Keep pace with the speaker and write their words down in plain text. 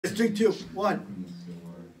It's 3, 2, 1.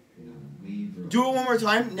 Do it one more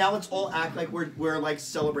time. Now let's all act like we're like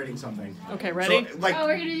celebrating something. Okay, ready? So, like, oh,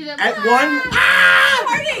 we're gonna do that. At 1. Ah!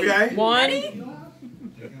 Party! Okay. 1, Ready?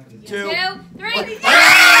 2, 3.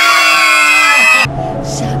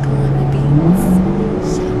 SHOCKA on the beats.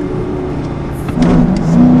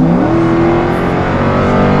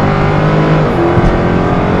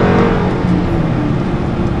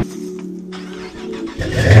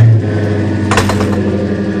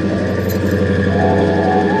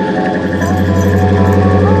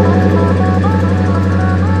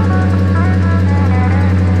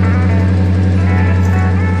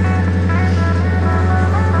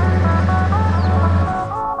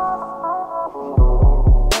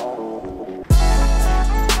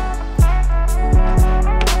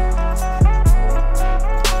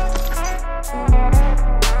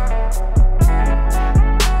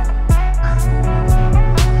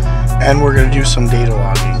 And we're going to do some data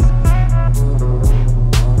logging.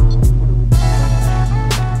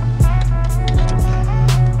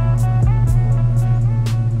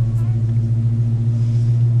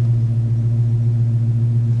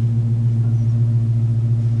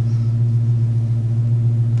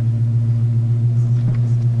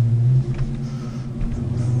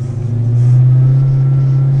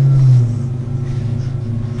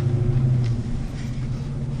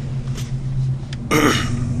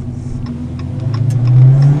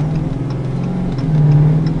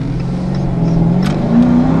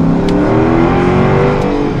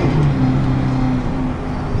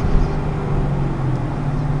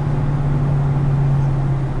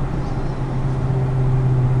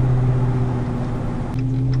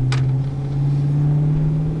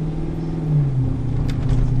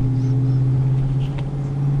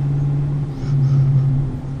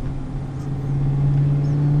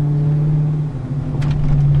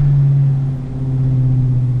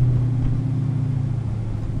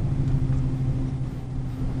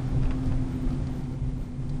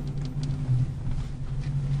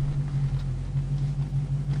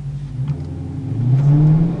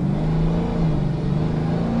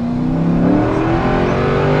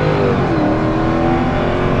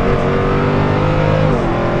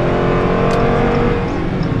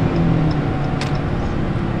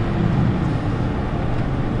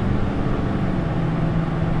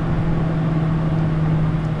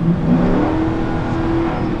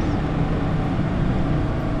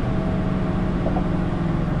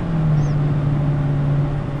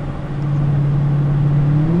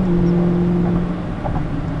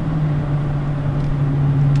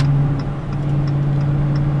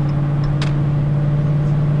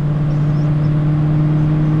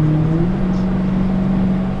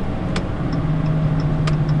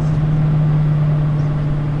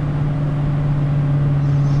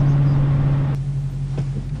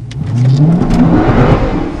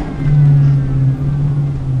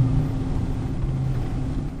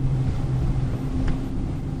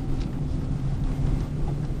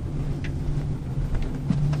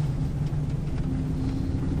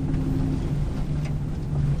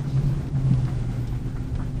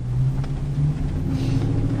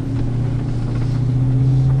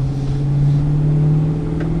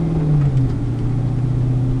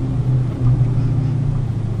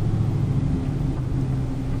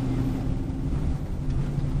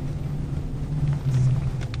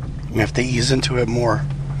 We have to ease into it more.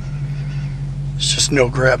 It's just no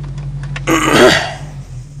grip.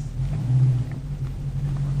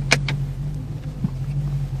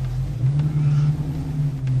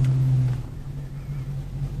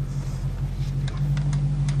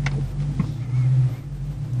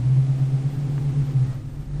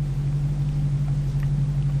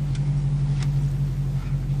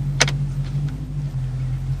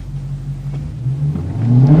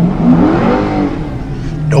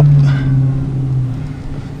 Nope.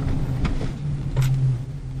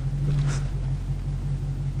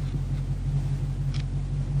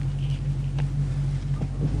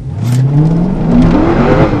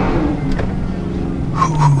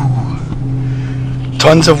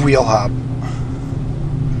 Tons of wheel hop.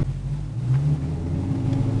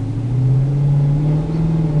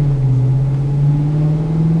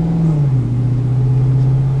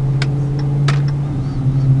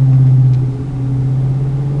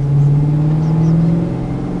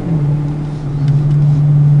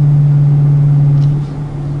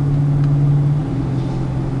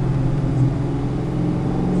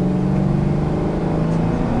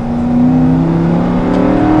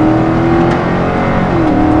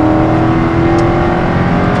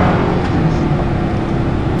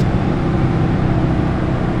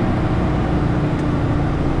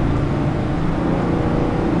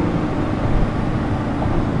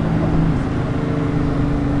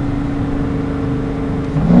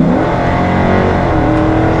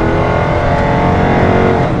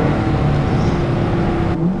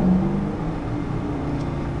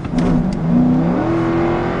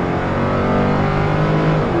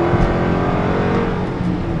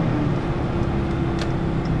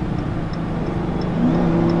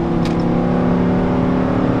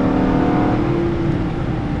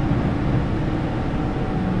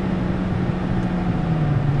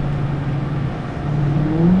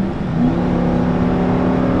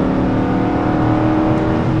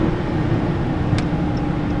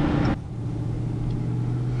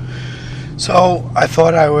 So I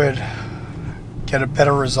thought I would get a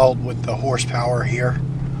better result with the horsepower here,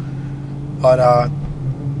 but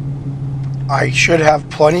I should have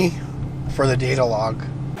plenty for the data log.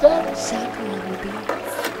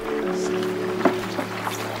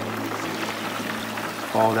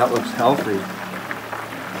 Oh, that looks healthy.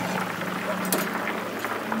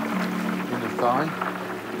 In the thigh?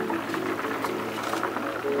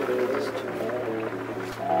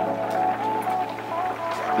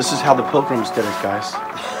 This is how the Pilgrims did it, guys.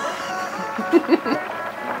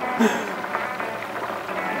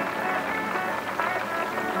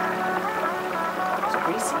 It's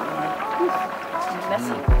greasy. It's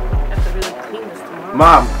messy. I have to really clean this tomorrow.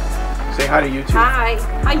 Mom, say hi to YouTube. Hi.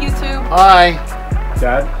 Hi, YouTube. Hi.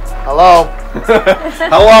 Dad? Hello.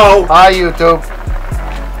 Hello. Hi, YouTube. I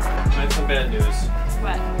have some bad news.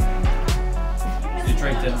 What? Your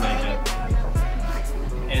drink didn't make it.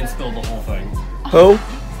 And spilled the whole thing. Who?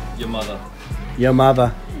 Your mother. Your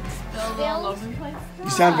mother. Still Logan place? You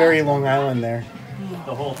sound very Long Island there.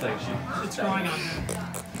 The whole thing. What's going on?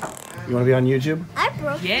 You want to be on YouTube?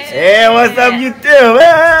 Yeah. Hey, what's up, YouTube?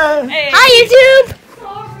 Ah. Hey. Hi, YouTube!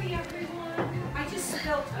 Sorry, everyone. I just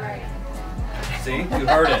spilled. Alright. See? You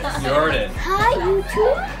heard it. You heard it. Hi,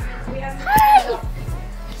 YouTube! Hi!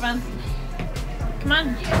 Come on. Come on.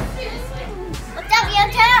 What's up,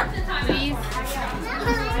 YouTube? Please.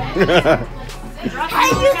 Hi,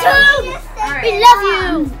 YouTube! We love you!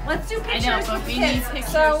 Let's do pictures I know, but with we kids. need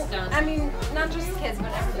pictures So, done. I mean, not just kids,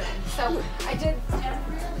 but everybody. So, I did.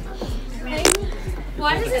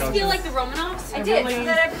 Why does this feel like the Romanovs? I did, so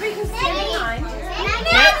that everybody can stand behind.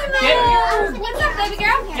 What's up, baby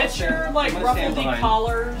girl? Get your like I'm gonna stand ruffly behind.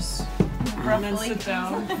 collars and then sit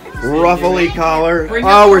down. Ruffly collar. Bring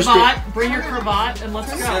Oh, your cravat. Bring your cravat and let's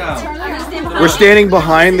go. Sit down. I'm gonna stand behind. we're standing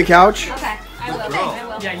behind the couch. Okay, I will. I will.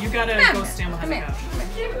 Yeah, you gotta go stand behind the couch.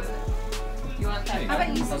 You want that? How about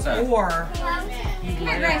you? How's that? Or you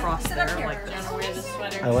lay Greg, across sit up there here. like this. Wear the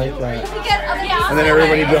sweater. I like that. Can you get other And then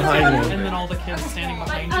everybody behind And me. then all the kids standing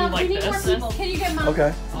behind you like this. Can you get mom?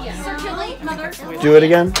 Okay. Circulate, mother. Do it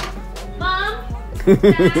again. Mom,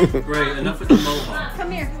 Great. Enough with the mohawk.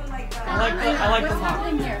 come here. I like the top.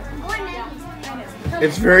 Come here.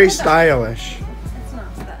 It's very stylish. It's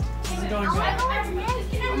not that. This is going good.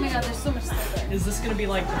 Oh my god, there's so much stuff there. Is this gonna be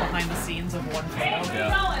like the behind the scenes of one photo?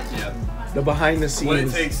 Yeah. Yeah. The behind the What it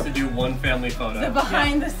scenes. takes to do one family photo.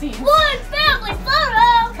 Behind the scenes. One family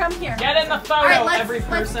photo! Come here. Get in the photo, Alright, every let's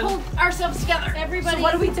person. pull ourselves together. Everybody. So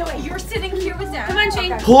what are we doing? You're sitting here with Dad. Come on,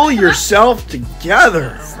 Shane. Pull yourself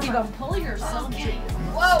together. Steve-O, pull yourself.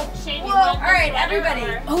 Whoa, Shane, Whoa. All right, everybody.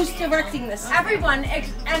 Who's directing this? Everyone, and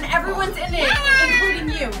everyone's in it, including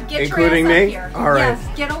you. Get Including your ass me? up here. All right. Yes,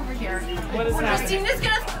 get over here. What is happening? Christina's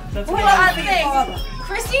gonna That's pull good. out the thing.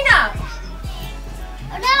 Christina.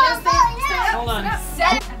 Oh no, I'm falling out! Hold on.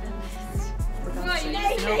 Set. No, that's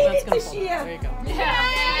gonna fall. There you go.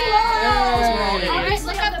 Alright,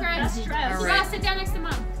 look up, Greg. Alright. Sit down next to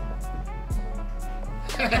Mom.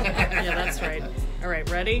 Yeah, that's right. All right,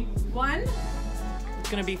 ready? 1, It's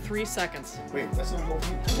gonna be 3 seconds. Wait, that's not the whole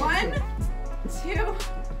thing. 1, 2.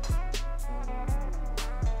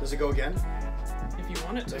 Does it go again? If you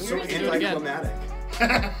want it to. That's so we can do it again. anticlimactic.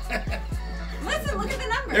 Listen, look at the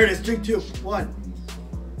number. There it is. 3, 2, 1.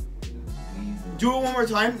 Do it one more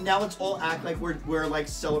time. Now let's all act like we're like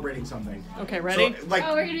celebrating something. Okay, ready? So, like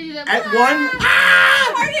Oh, we're gonna do that. at 1.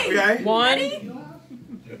 Party. Okay. 1.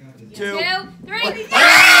 2. 2, 3.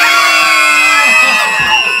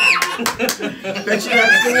 Bet you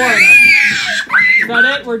that's the one. Is that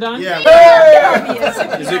it? We're done? Yeah.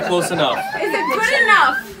 Is it close enough? Is it good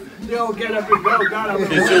enough? Yo, get up and go. Got him.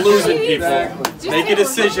 Because you're losing people. Make a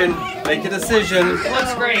decision. Make a decision.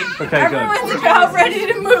 Looks great. Okay, Everyone's about ready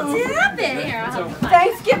to move. Here, I'll help you find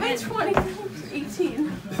Thanksgiving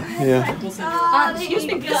 2018. Yeah. Excuse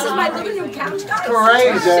me, this is my living room couch, guys.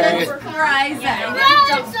 Crazy. Crazy.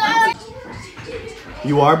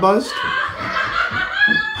 You are buzzed?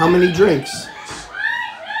 How many drinks?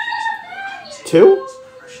 2?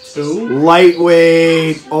 2.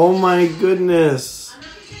 Lightweight. Oh my goodness.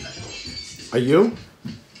 Are you?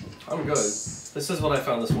 I'm good. This is what I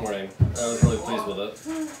found this morning. I was really pleased with it.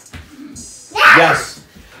 Yes.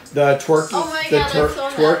 The twerky. Oh my the God, that's so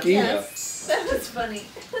twerky. Yeah. That was funny.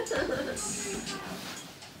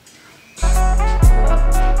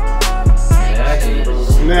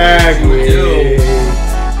 Snag me.